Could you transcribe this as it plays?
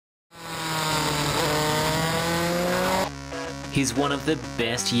He's one of the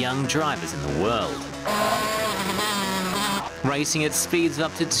best young drivers in the world, racing at speeds of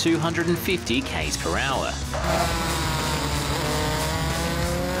up to 250 k's per hour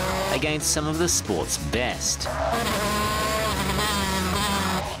against some of the sport's best.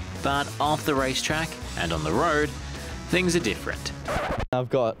 But off the racetrack and on the road, things are different. I've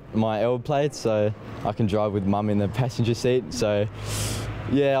got my L plate, so I can drive with mum in the passenger seat. So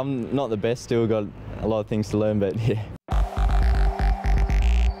yeah, I'm not the best, still got a lot of things to learn, but yeah.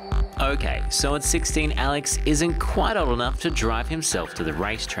 Okay, so at 16, Alex isn't quite old enough to drive himself to the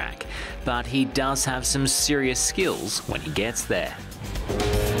racetrack, but he does have some serious skills when he gets there.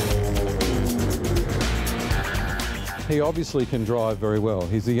 He obviously can drive very well.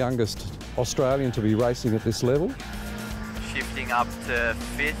 He's the youngest Australian to be racing at this level. Shifting up to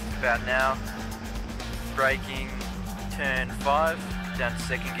 5th about now. Braking, turn 5, down to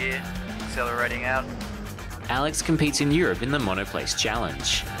 2nd gear, accelerating out. Alex competes in Europe in the Monoplace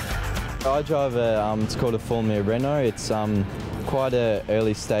Challenge. I drive it's called a Formula Renault. It's quite an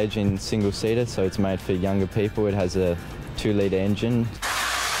early stage in single-seater, so it's made for younger people. It has a 2-litre engine.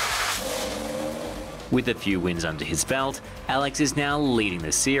 With a few wins under his belt, Alex is now leading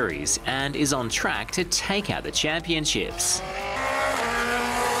the series and is on track to take out the championships.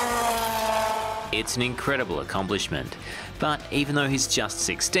 It's an incredible accomplishment, but even though he's just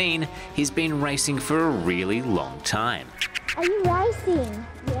 16, he's been racing for a really long time. Are you racing?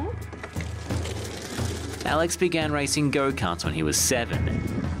 Yeah. Alex began racing go-karts when he was 7.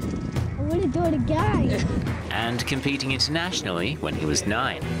 I want to do it again. And competing internationally when he was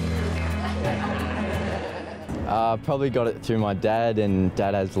 9. Probably got it through my dad, and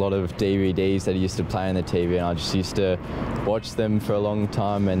Dad has a lot of DVDs that he used to play on the TV, and I just used to watch them for a long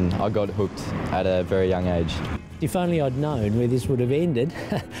time, and I got hooked at a very young age. If only I'd known where this would have ended.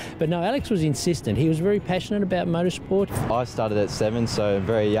 But no, Alex was insistent. He was very passionate about motorsport. I started at 7, so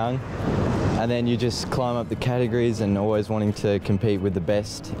very young, and then you just climb up the categories and always wanting to compete with the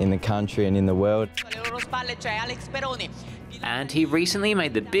best in the country and in the world. And he recently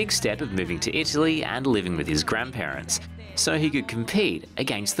made the big step of moving to Italy and living with his grandparents, so he could compete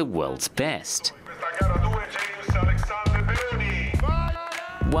against the world's best.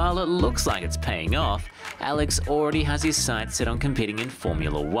 While it looks like it's paying off, Alex already has his sights set on competing in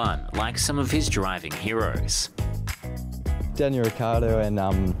Formula One, like some of his driving heroes. Daniel Ricciardo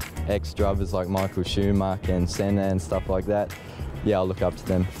and ex-drivers like Michael Schumacher and Senna and stuff like that. Yeah, I'll look up to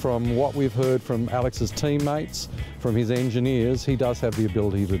them. From what we've heard from Alex's teammates, from his engineers, he does have the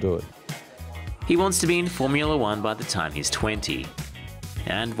ability to do it. He wants to be in Formula One by the time he's 20.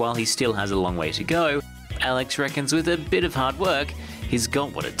 And while he still has a long way to go, Alex reckons with a bit of hard work, he's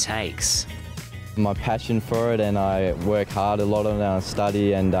got what it takes. My passion for it, and I work hard a lot on it, I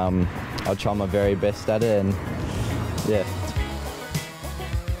study, and I try my very best at it, and yeah.